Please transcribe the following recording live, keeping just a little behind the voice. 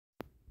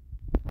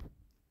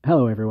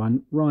Hello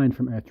everyone, Ryan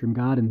from Earthroom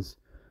Gardens.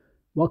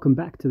 Welcome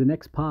back to the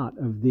next part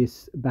of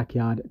this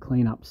backyard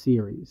cleanup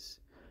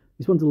series.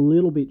 This one's a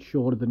little bit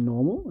shorter than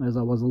normal as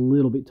I was a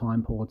little bit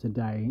time poor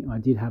today. I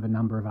did have a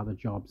number of other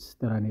jobs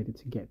that I needed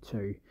to get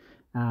to.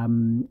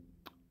 Um,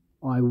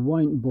 I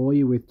won't bore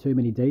you with too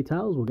many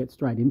details, we'll get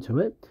straight into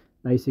it.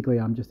 Basically,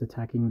 I'm just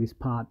attacking this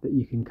part that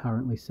you can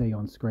currently see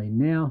on screen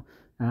now,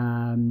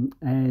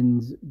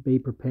 and be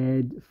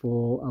prepared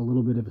for a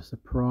little bit of a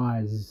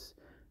surprise.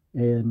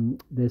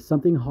 There's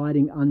something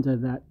hiding under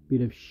that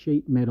bit of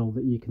sheet metal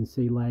that you can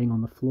see laying on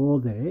the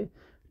floor there.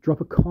 Drop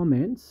a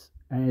comment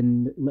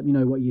and let me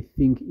know what you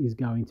think is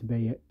going to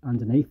be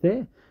underneath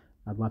there.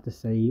 I'd love to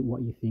see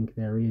what you think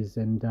there is,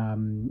 and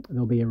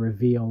there'll be a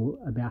reveal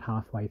about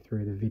halfway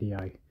through the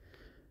video.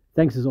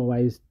 Thanks as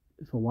always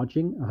for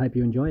watching. I hope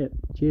you enjoy it.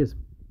 Cheers.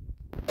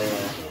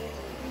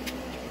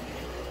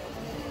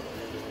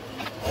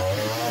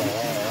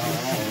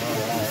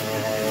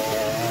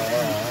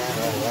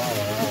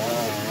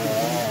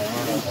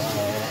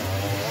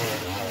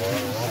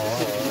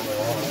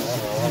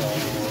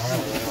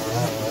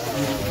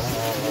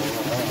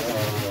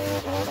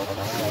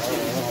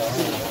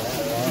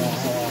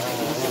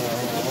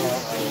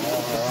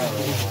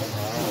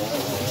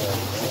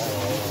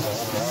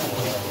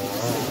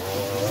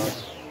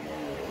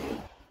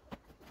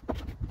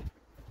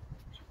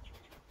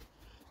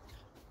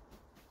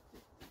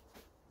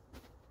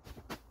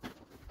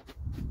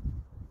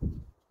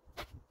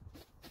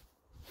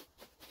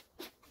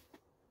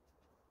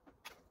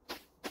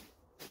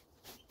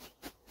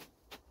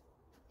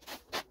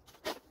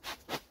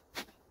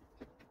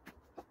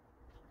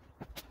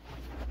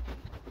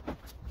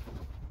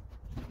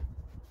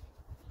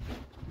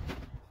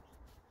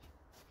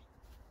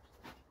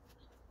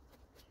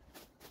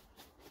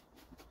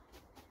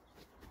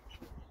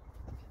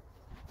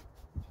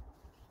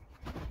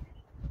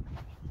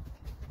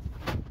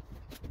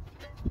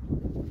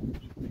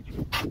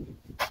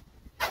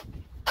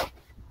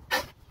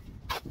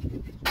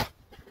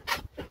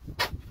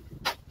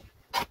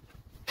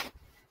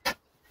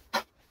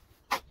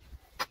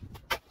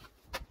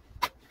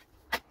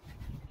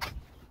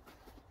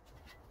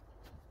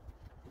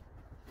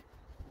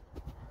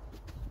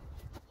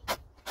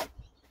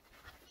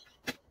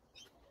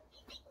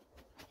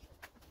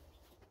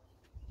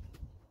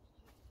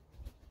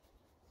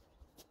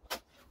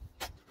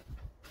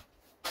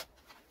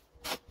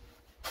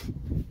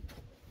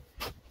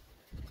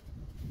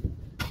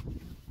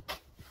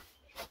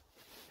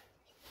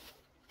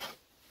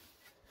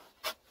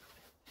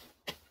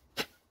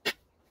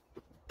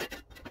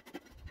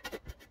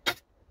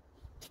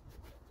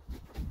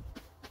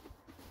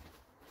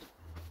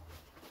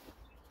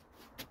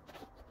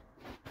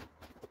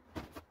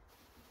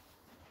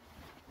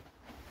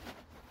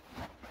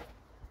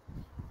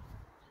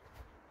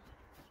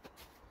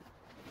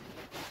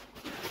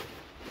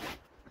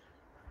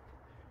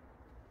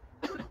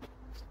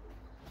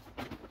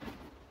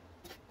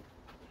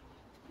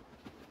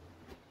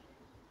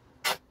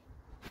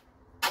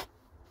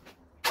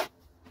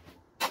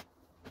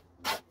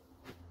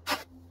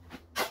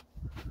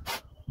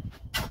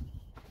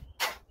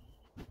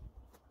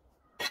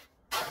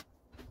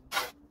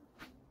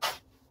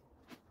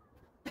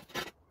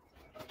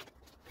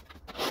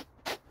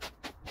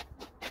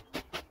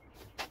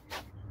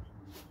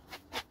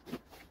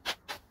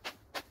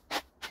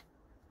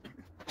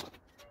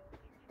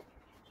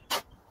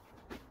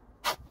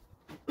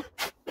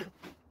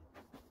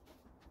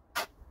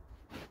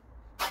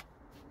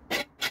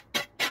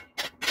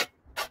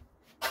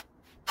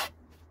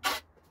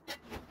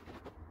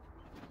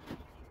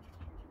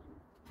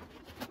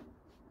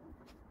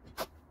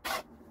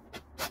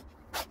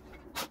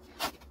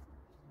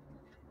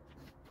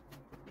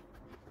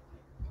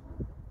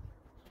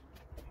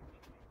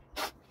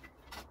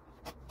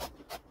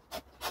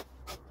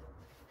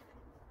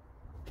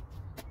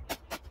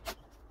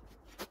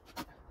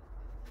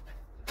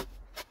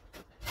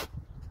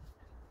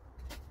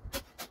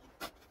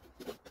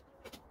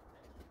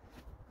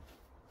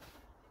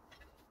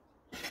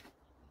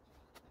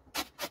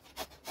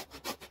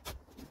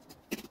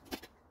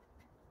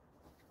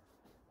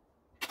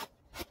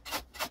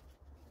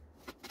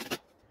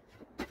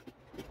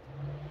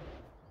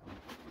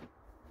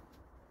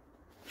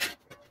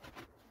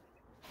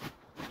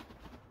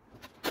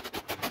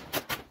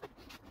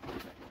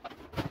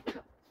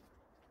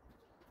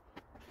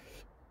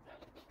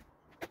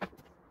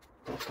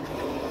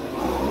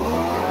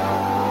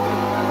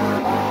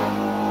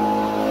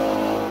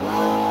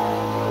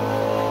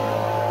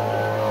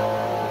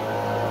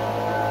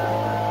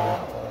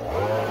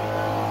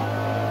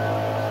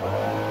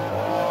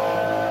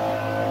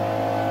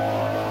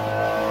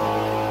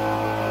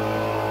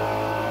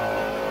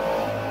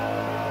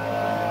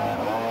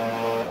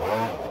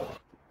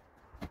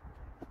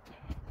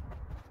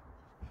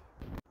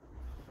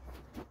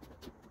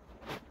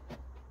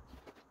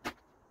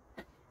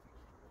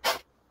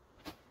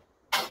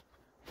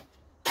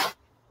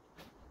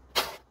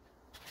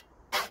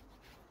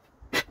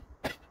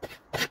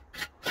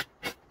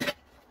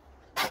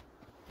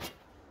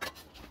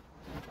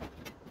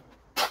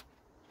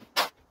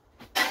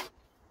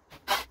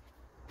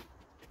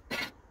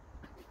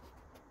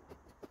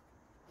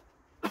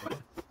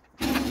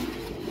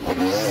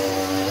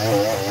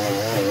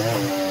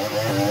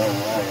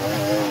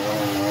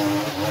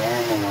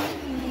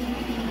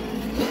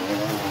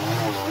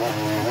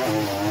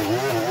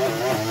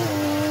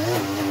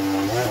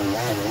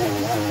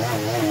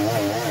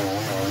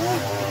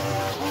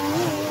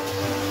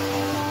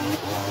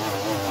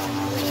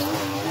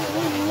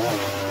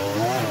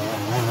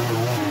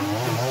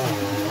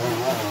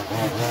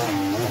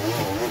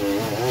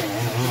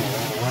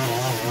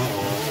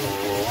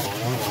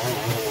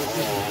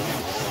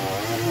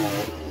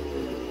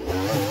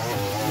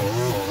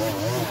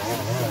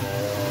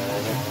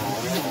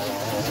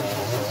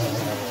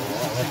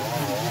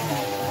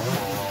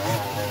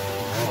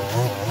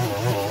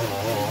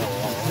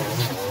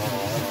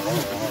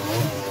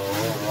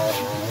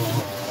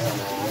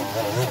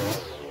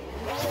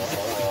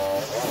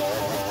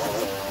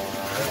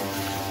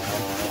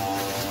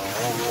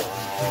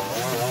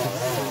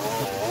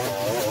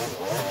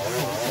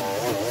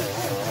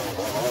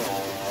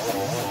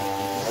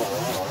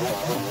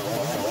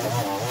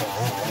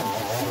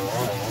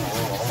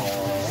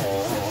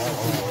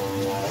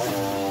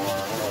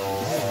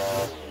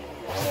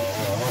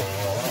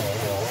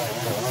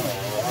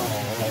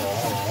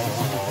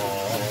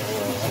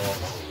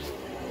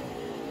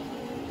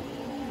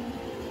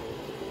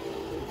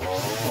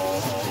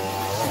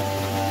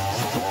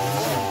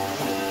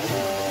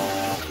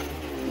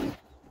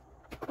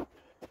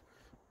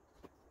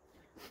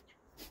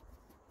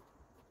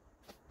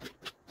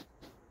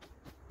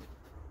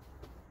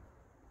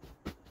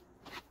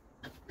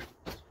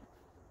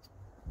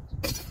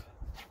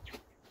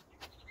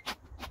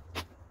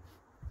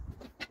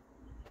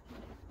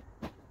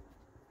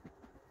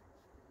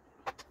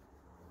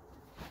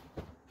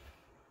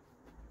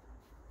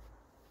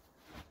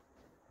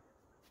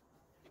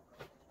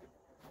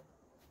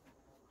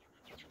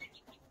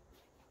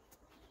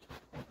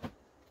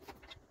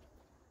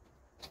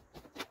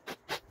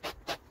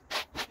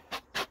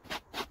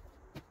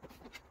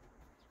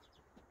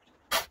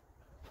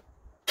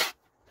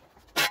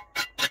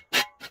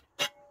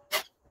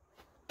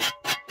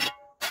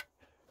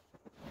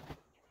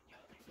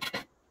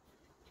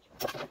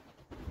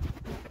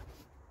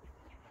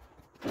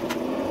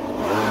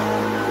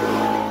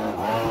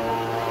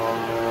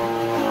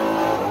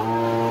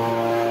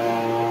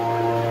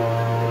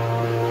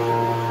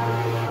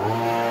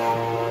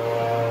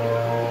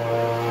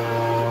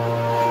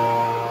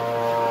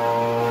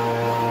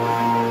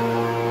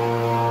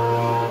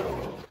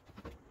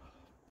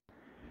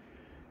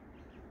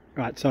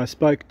 Alright, so I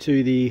spoke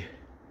to the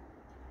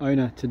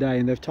owner today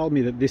and they've told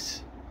me that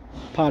this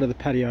part of the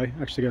patio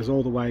actually goes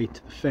all the way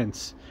to the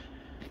fence.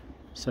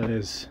 So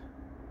there's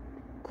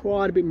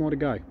quite a bit more to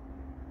go,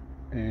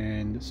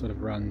 and it sort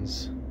of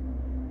runs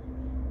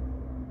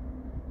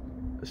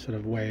sort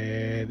of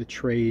where the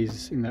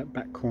trees in that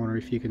back corner,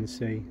 if you can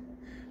see.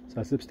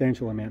 So a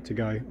substantial amount to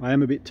go. I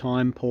am a bit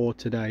time poor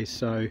today,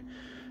 so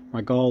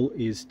my goal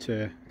is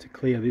to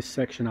clear this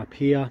section up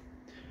here,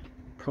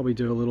 probably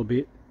do a little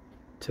bit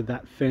to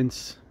that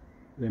fence.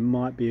 There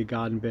might be a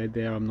garden bed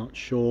there, I'm not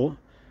sure.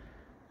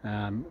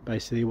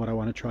 Basically what I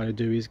want to try to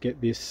do is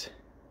get this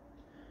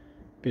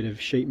bit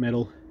of sheet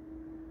metal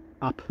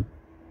up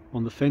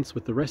on the fence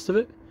with the rest of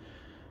it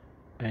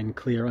and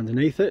clear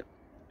underneath it,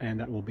 and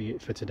that will be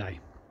it for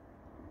today.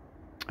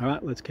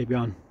 Alright, let's keep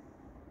going.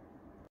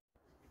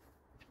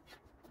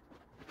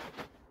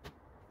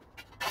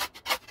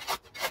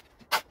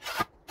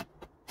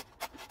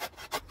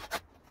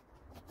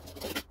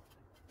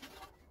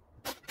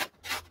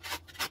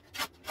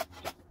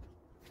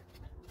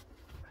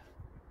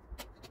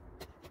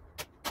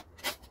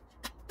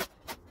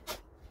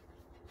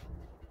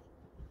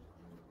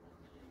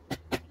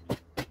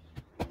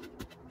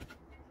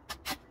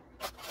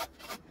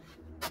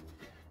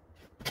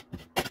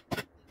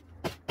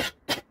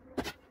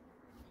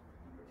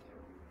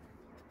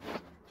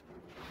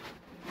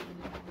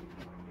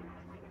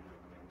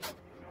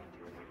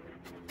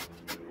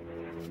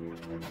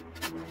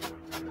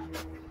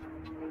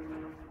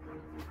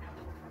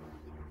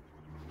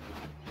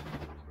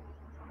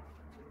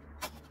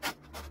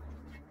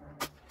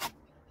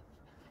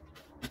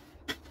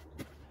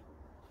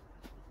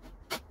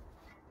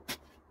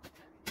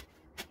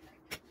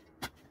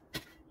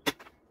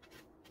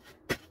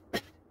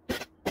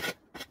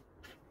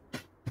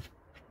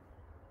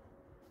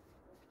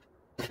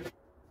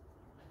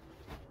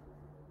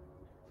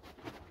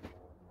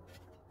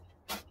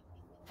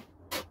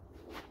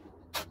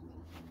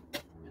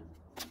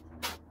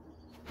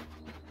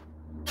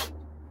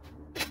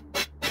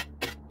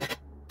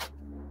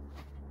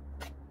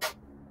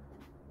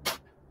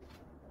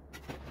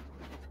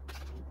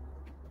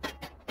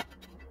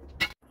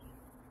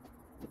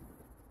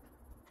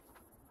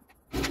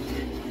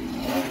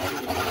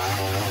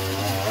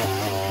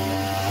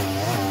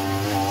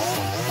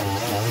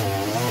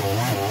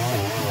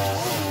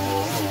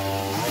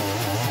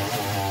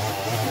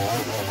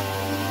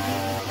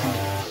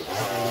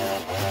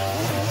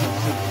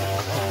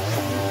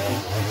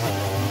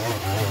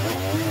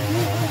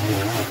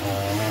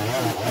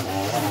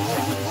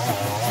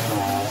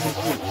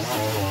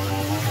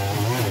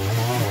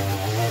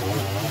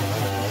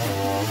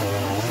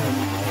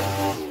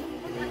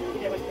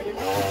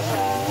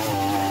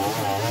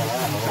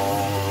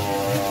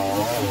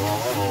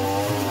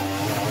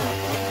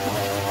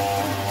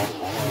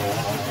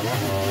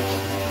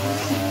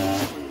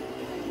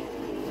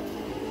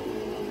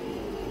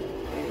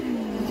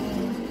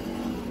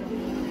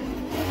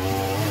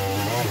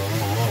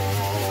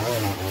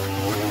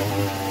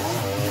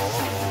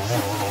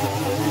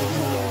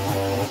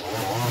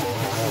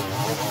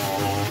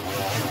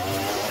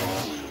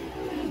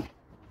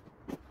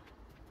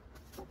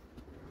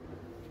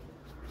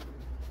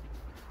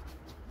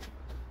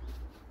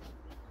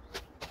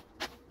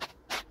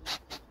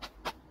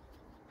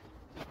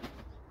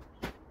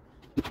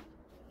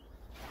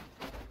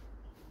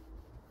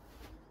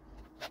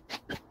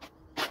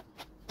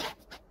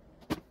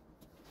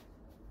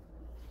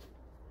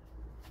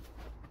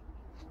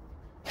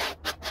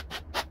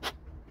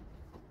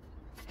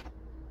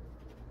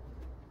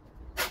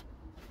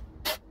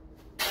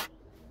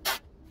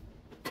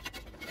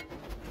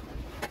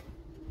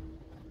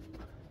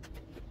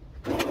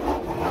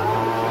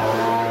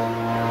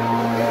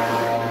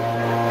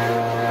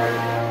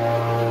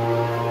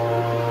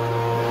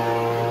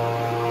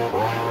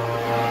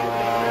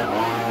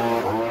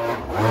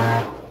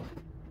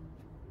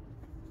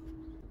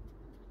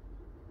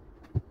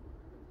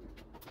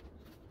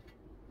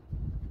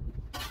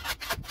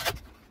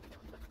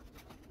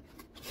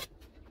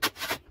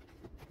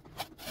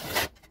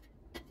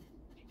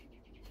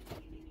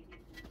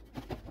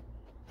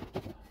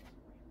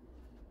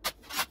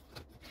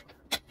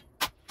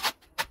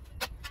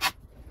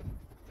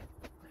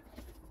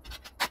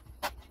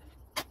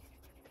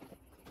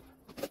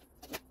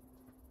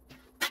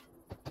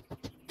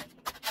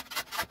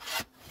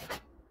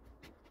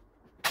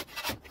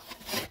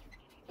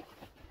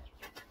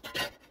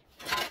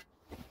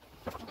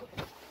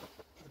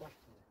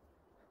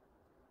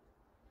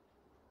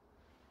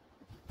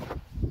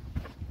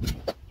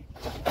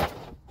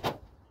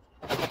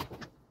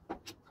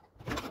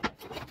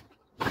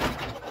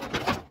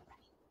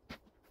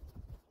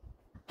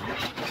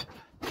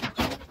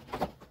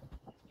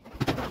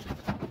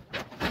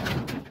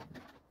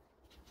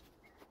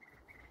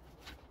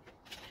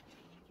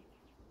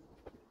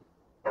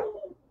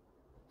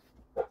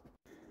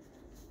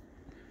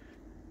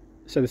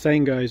 So the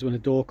saying goes, when a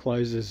door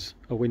closes,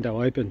 a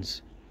window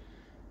opens.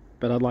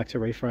 But I'd like to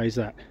rephrase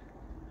that.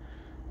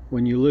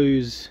 When you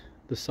lose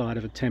the side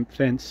of a temp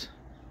fence,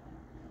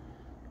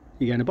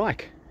 you're going to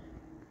bike.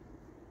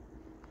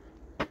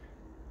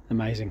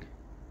 Amazing.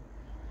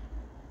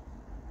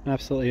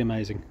 Absolutely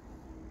amazing.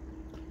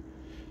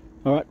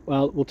 All right,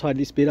 well, we'll tidy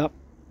this bit up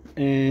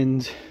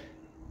and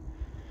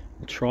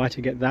we'll try to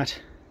get that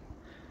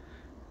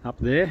up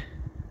there.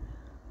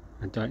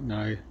 I don't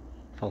know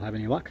if I'll have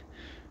any luck,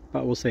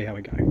 but we'll see how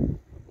we go.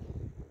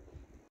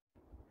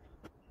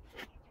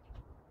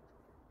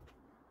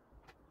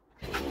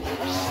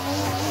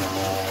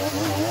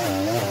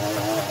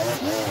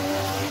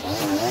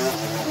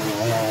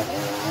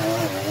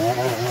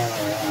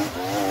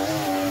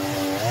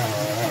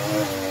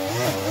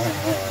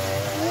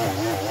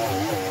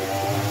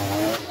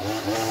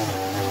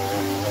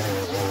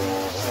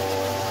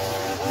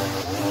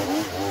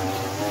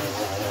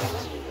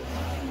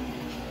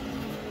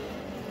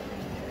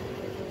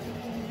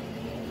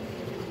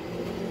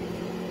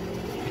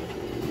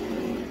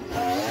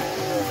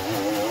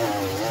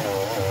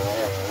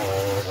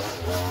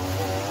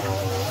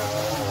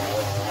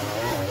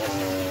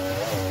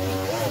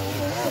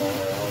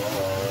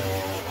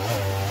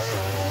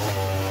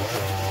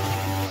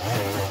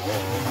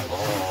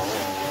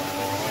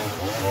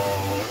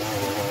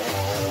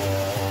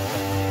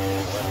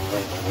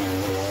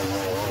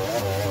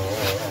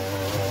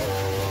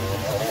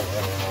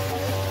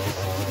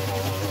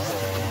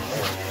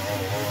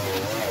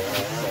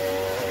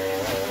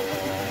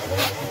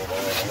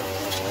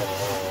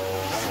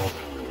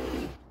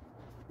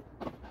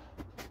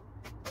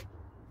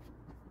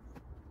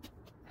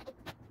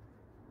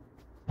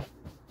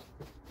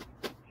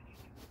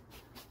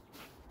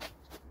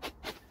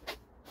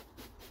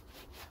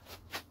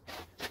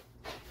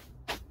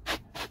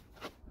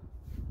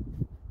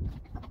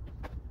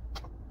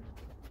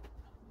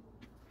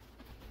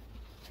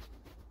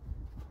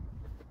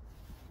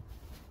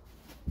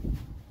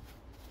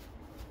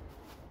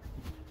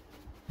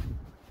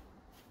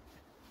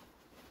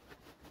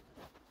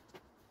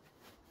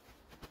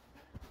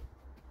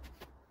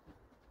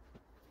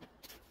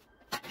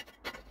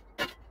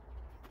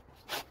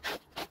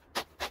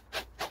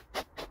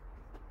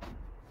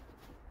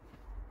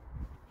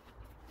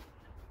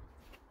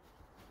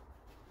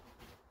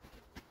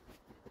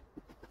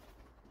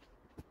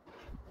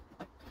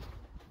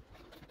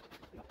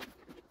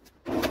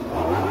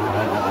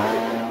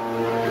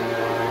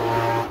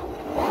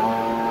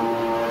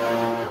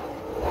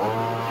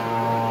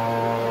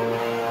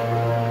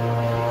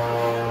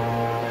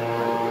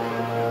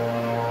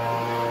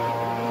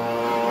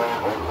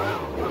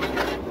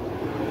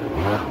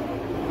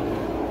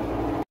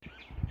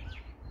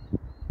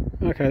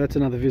 Okay, that's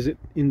another visit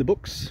in the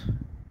books.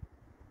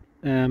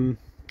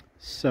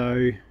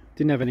 So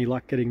didn't have any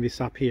luck getting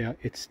this up here.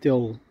 It's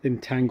still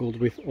entangled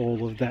with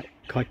all of that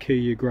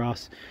kikuyu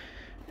grass,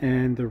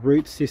 and the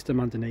root system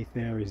underneath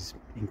there is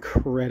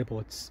incredible.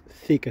 It's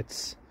thick,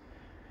 it's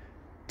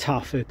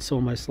tough, it's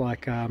almost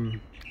like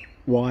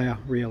wire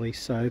really,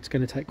 so it's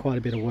going to take quite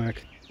a bit of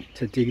work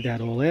to dig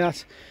that all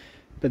out,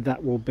 but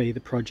that will be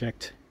the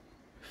project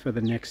for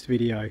the next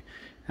video.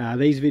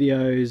 These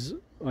videos,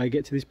 I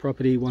get to this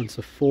property once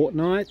a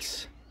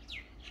fortnight,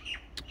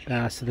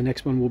 so the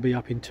next one will be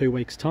up in 2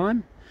 weeks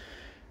time,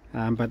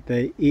 but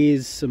there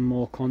is some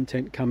more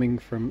content coming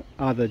from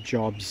other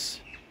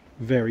jobs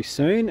very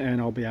soon,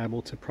 and I'll be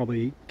able to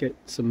probably get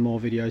some more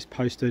videos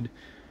posted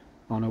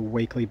on a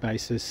weekly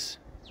basis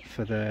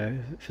for the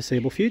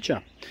foreseeable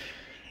future.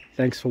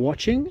 Thanks for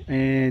watching,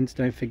 and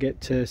don't forget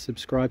to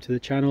subscribe to the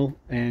channel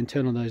and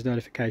turn on those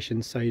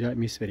notifications so you don't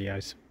miss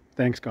videos.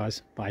 Thanks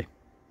guys, bye.